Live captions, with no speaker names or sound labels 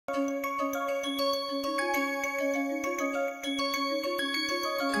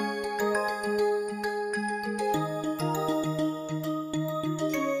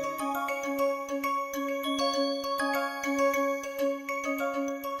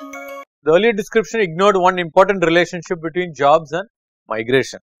The earlier description ignored one important relationship between jobs and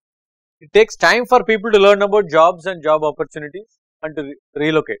migration. It takes time for people to learn about jobs and job opportunities and to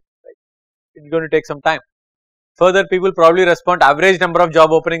relocate. Right? It's going to take some time. Further, people probably respond to average number of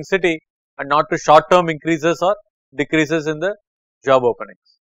job openings city and not to short term increases or decreases in the job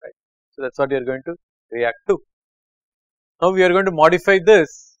openings. Right? So that's what you are going to react to. Now we are going to modify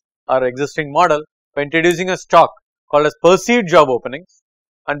this, our existing model, by introducing a stock called as perceived job openings,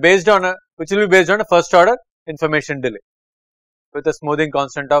 and based on a, which will be based on a first order information delay with a smoothing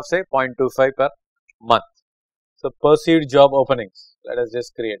constant of say 0.25 per month. So perceived job openings, let us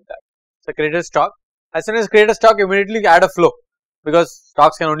just create that. So create a stock. As soon as create a stock, immediately add a flow, because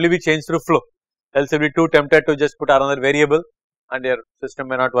stocks can only be changed through flow, else you will be too tempted to just put another variable and your system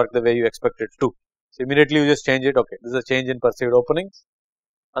may not work the way you expect it to. So immediately you just change it. Okay, this is a change in perceived openings,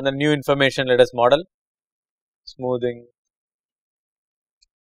 and the new information let us model smoothing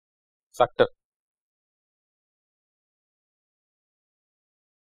factor.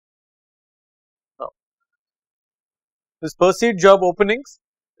 Now, this perceived job openings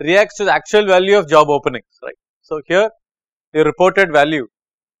reacts to the actual value of job openings, right. So here the reported value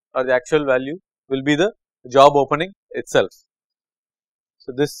or the actual value will be the job opening itself.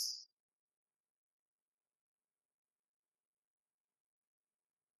 So this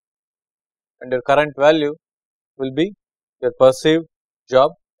and your current value will be your perceived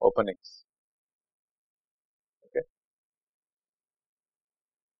job openings. Okay.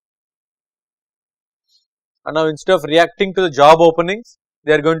 And now instead of reacting to the job openings,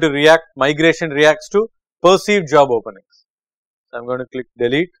 they are going to react, migration reacts to perceived job openings. So I am going to click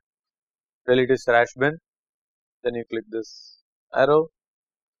delete, delete is trash bin, then you click this arrow,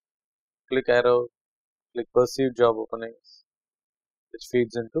 click arrow, click perceived job openings, which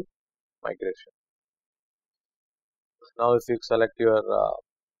feeds into migration. Now if you select your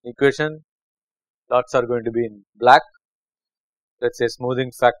equation, dots are going to be in black. Let us say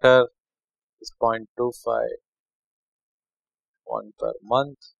smoothing factor is 0.25 1 per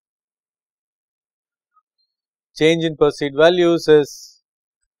month. Change in perceived values is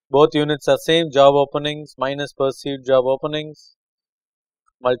both units are same, job openings minus perceived job openings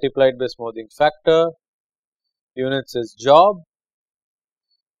multiplied by smoothing factor. Units is job,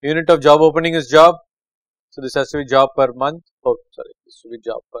 unit of job opening is job. So this has to be job per month. Oh, sorry, this should be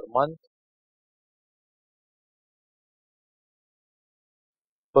job per month.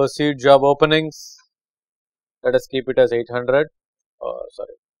 Perceived job openings, let us keep it as 800.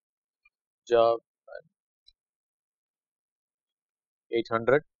 Sorry, job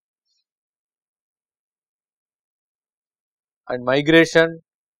 800, and migration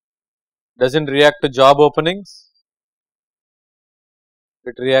doesn't react to job openings,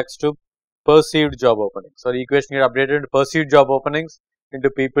 it reacts to perceived job openings. So the equation get updated into perceived job openings into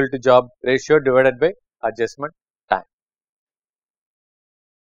people to job ratio divided by adjustment time.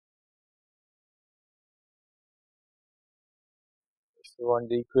 If you want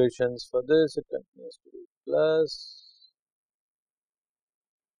the equations for this, it continues to be plus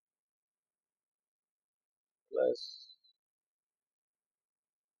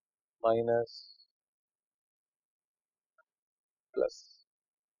minus plus.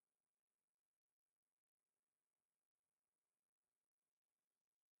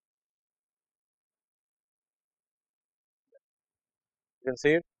 You can see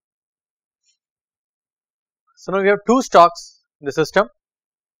it. So now we have two stocks in the system.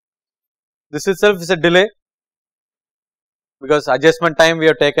 This itself is a delay, because adjustment time we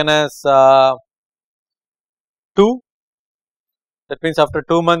have taken as 2. That means after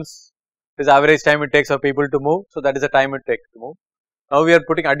 2 months is average time it takes for people to move. So that is the time it takes to move. Now we are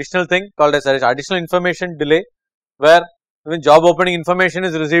putting additional thing called as additional information delay, where even job opening information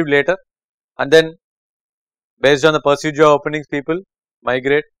is received later, and then based on the perceived job openings people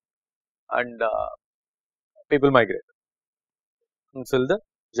migrate and people migrate and fill the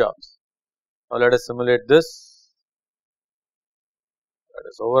jobs. Now let us simulate this. Let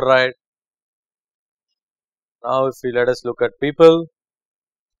us override. Now if we let us look at people,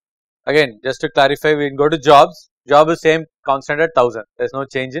 again just to clarify, we can go to jobs. Job is same constant at 1000. There is no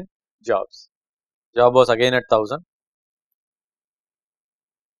change in jobs. Job was again at 1000.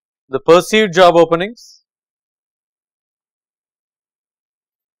 The perceived job openings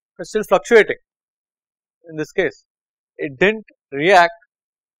are still fluctuating. In this case, it didn't react.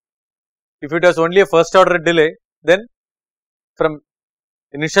 If it was only a first order delay, then from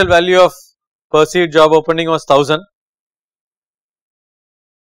initial value of perceived job opening was 1000,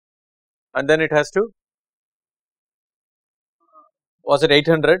 and then it has to, was it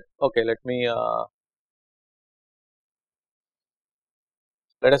 800? Okay, let me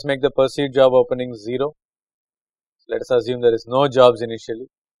Let us make the perceived job openings 0. Let us assume there is no jobs initially.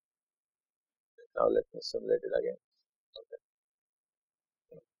 Now let me simulate it again.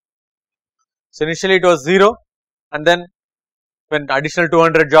 Okay. So initially it was 0, and then when additional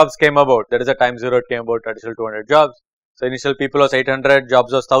 200 jobs came about, that is a time 0 it came about additional 200 jobs. So initial people was 800,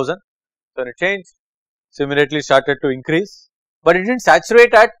 jobs was 1000. So it changed. So immediately started to increase, but it didn't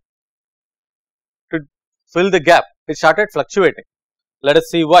saturate at to fill the gap. It started fluctuating. Let us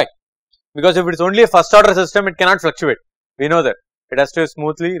see why. Because if it is only a first order system, it cannot fluctuate. We know that it has to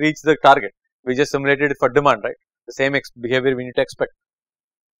smoothly reach the target. We just simulated it for demand, right? The same behavior we need to expect.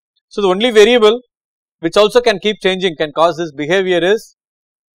 So the only variable which also can keep changing, can cause this behavior is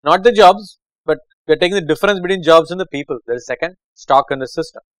not the jobs, but we are taking the difference between jobs and the people. There is second stock in the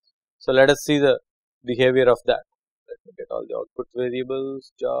system. So let us see the behavior of that. Let me get all the output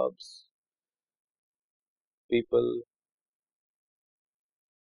variables, jobs, people.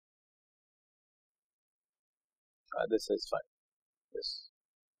 This is fine. Yes.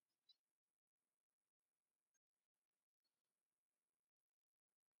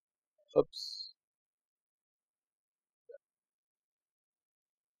 Oops.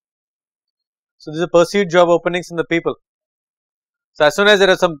 So this is a perceived job openings in the people. So as soon as there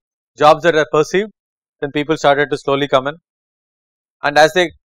are some jobs that are perceived, then people started to slowly come in, and as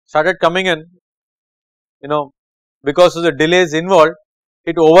they started coming in, because of the delays involved,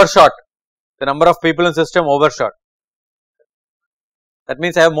 it overshot. The number of people in system overshot. That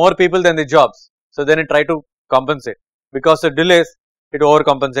means I have more people than the jobs. So then it tried to compensate. Because of delays, it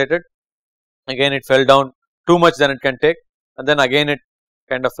overcompensated. Again, it fell down too much than it can take, and then again it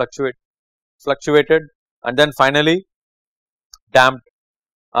kind of fluctuated, and then finally damped,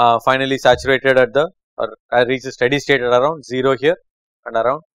 finally saturated at the reached a steady state at around 0 here and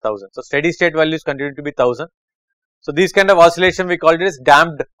around 1000. So steady state values continue to be 1000. So these kind of oscillation we call it as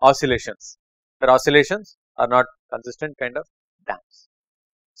damped oscillations. Where oscillations are not consistent, kind of damps.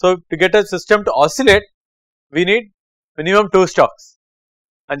 So to get a system to oscillate, we need minimum 2 stocks,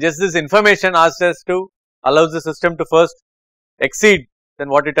 and just this information asks us to allows the system to first exceed then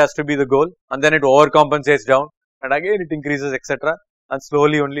what it has to be the goal, and then it overcompensates down, and again it increases, etc., and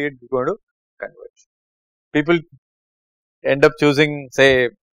slowly only it is going to converge. People end up choosing, say,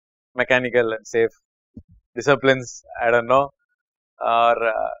 mechanical and safe disciplines, I don't know, or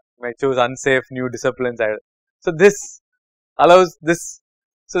may choose unsafe new disciplines. So this allows this.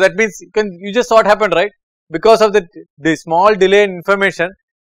 So that means you just saw what happened, right? Because of the small delay in information,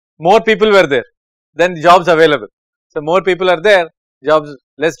 more people were there than jobs available. So more people are there,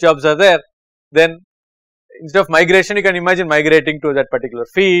 less jobs are there. Then instead of migration, you can imagine migrating to that particular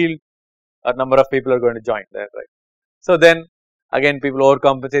field. A number of people are going to join there, right? So then again people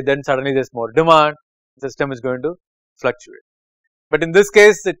overcompensate. Then suddenly there is more demand. The system is going to fluctuate. But in this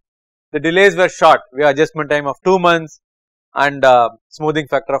case, the delays were short. We have adjustment time of 2 months and smoothing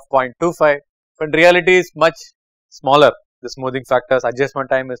factor of 0.25. But in reality is much smaller. The smoothing factors, adjustment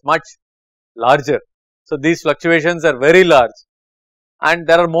time is much larger. So these fluctuations are very large, and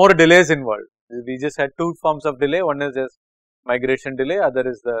there are more delays involved. We just had 2 forms of delay. One is just migration delay, other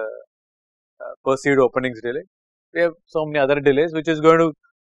is the perceived openings delay. We have so many other delays which is going to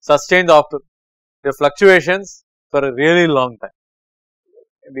sustain the fluctuations for a really long time,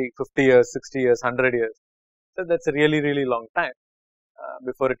 maybe 50 years, 60 years, 100 years. So that's a really long time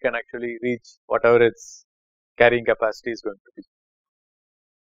before it can actually reach whatever its carrying capacity is going to be.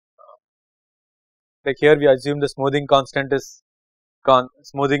 Like here we assume the smoothing constant is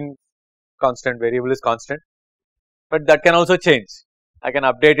smoothing constant variable is constant, but that can also change. I can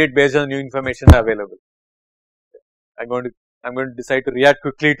update it based on the new information available. I'm going to decide to react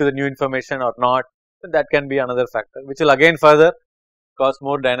quickly to the new information or not. So that can be another factor, which will again further cause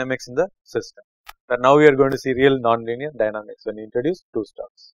more dynamics in the system. But now we are going to see real nonlinear dynamics when we introduce 2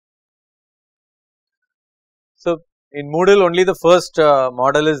 stocks. So in Moodle, only the first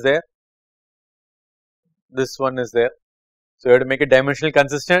model is there. This one is there. So you have to make it dimensionally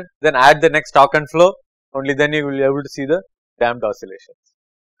consistent, then add the next stock and flow. Only then you will be able to see the damped oscillations.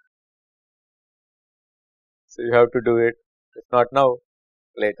 So you have to do it, if not now,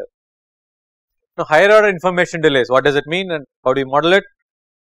 later. Now higher order information delays, what does it mean and how do you model it?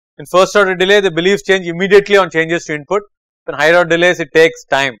 In first order delay, the beliefs change immediately on changes to input. In higher order delays, it takes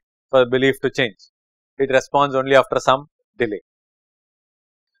time for the belief to change. It responds only after some delay.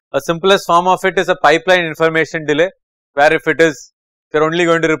 A simplest form of it is a pipeline information delay, where if you're only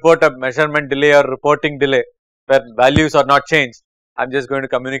going to report a measurement delay or reporting delay where values are not changed, I'm just going to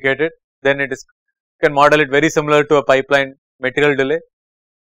communicate it, then you can model it very similar to a pipeline material delay.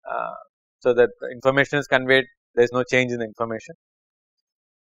 So that the information is conveyed, there is no change in the information.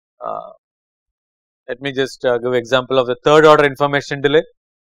 let me just give example of the third order information delay.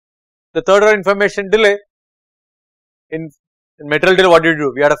 The third order information delay in material delay, what did we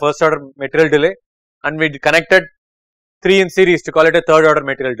do? We had a first order material delay and we connected 3 in series to call it a third order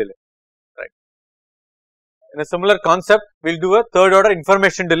material delay, right. In a similar concept, we will do a third order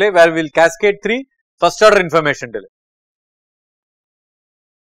information delay where we will cascade 3 first order information delay.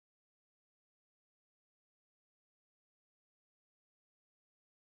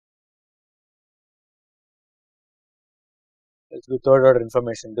 Let us do third order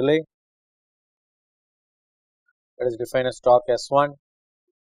information delay. Let us define a stock S1,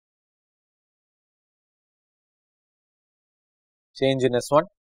 change in S1.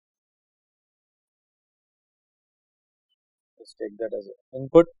 Let's take that as an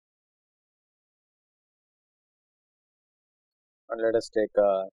input and let us take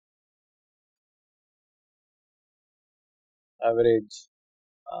a average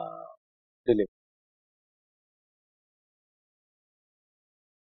delay.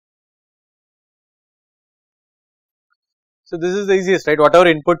 So this is the easiest, right? Whatever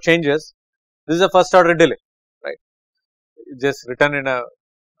input changes, this is a first order delay, right? Just written in a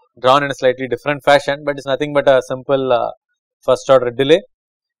drawn in a slightly different fashion, but it's nothing but a simple first order delay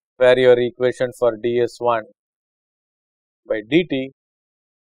where your equation for ds1 by dt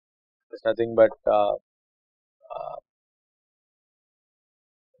is nothing but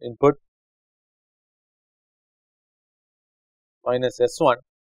input minus S1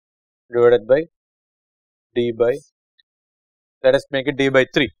 divided by d by, let us make it d by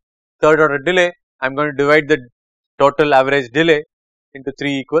 3. Third order delay, I am going to divide the total average delay into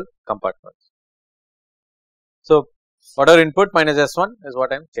 3 equal compartments. So whatever input minus S1 is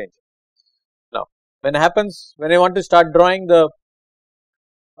what I am changing. Now when I want to start drawing the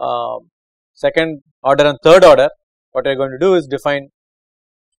second order and third order, what I am going to do is define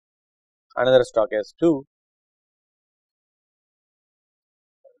another stock S2,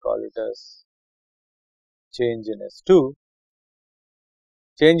 call it as change in S2.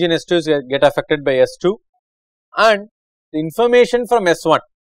 Change in S2 is get affected by S2 and the information from S1.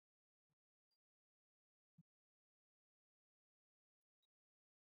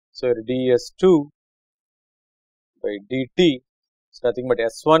 So ds2 by dt is nothing but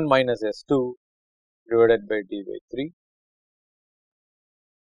S1 minus S2 divided by d by 3.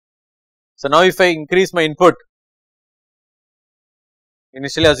 So now if I increase my input,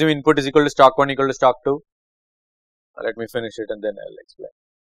 initially assume input is equal to stock 1 equal to stock 2. Let me finish it and then I will explain.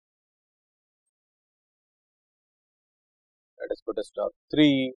 Let us put a stock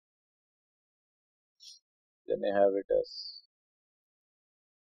 3, then I have it as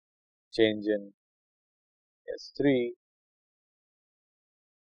change in S3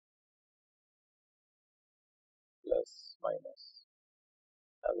 plus minus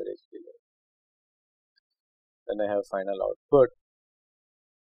average delay. Then I have final output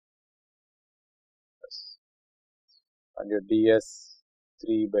and your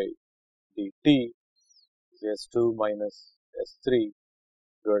ds3 by dt is S2 minus S3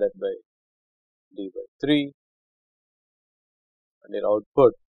 divided by d by 3 and your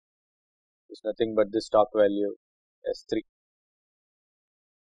output is nothing but this stock value S3.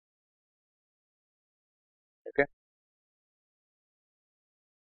 Okay.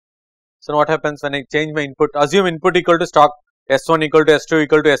 So what happens when I change my input? Assume input equal to stock S1 equal to S2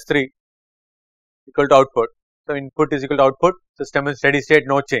 equal to S3 equal to output. So input is equal to output, system in steady state,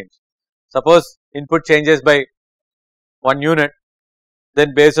 no change. Suppose input changes by 1 unit,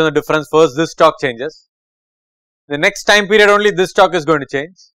 then based on the difference first this stock changes. The next time period only this stock is going to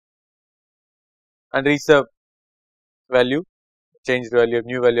change and reach the value, changed value of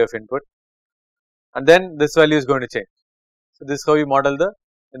new value of input, and then this value is going to change. So this is how you model the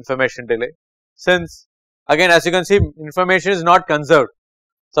information delay. Since again as you can see information is not conserved.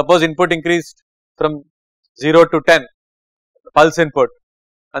 Suppose input increased from 0 to 10 pulse input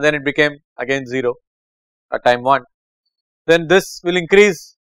and then it became again 0 at time 1, then this will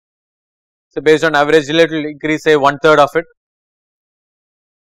increase. So based on average delay it will increase say 1/3 of it,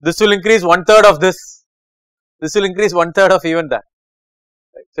 this will increase 1/3 of this will increase 1/3 of even that,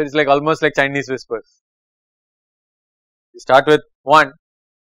 right. So it is like almost like Chinese whispers. You start with 1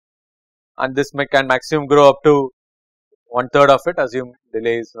 and this can maximum grow up to 1/3 of it, assume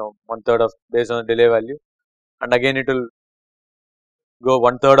delay is 1/3 of based on the delay value, and again it will go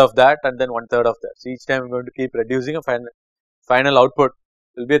 1/3 of that and then 1/3 of that. So each time I am going to keep reducing a final output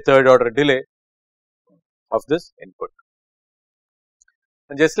will be a third order delay of this input.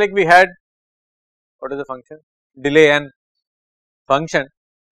 And just like we had, what is the function? Delay n function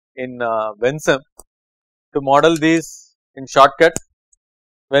in Vensim, to model these in shortcut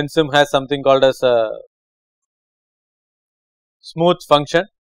Vensim has something called as a smooth function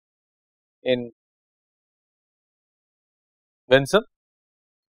in Vensim.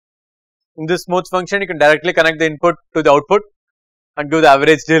 In this smooth function, you can directly connect the input to the output and give the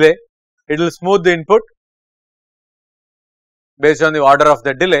average delay. It will smooth the input based on the order of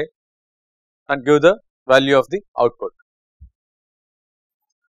the delay and give the value of the output.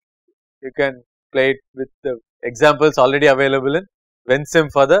 You can play it with the examples already available in Vensim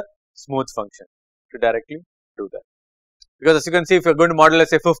for the smooth function to directly do that. Because as you can see, if you are going to model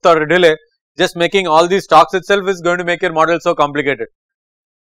as a fifth order delay, just making all these talks itself is going to make your model so complicated.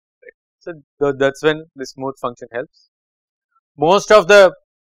 So that's when the smooth function helps. Most of the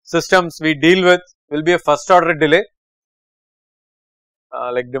systems we deal with will be a first order delay,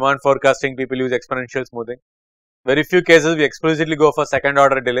 like demand forecasting, people use exponential smoothing. Very few cases we explicitly go for second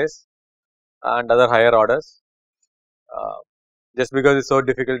order delays and other higher orders, just because it's so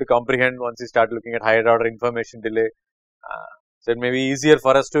difficult to comprehend once you start looking at higher order information delay. So it may be easier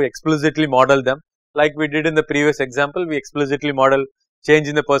for us to explicitly model them, like we did in the previous example. We explicitly model change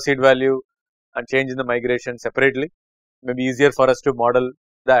in the perceived value and change in the migration separately. It may be easier for us to model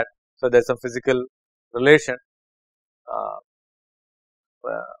that. So there's some physical relation.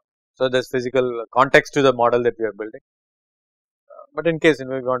 So there's physical context to the model that we are building. But in case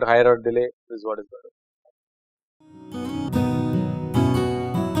we want to higher order delay, this is what is going to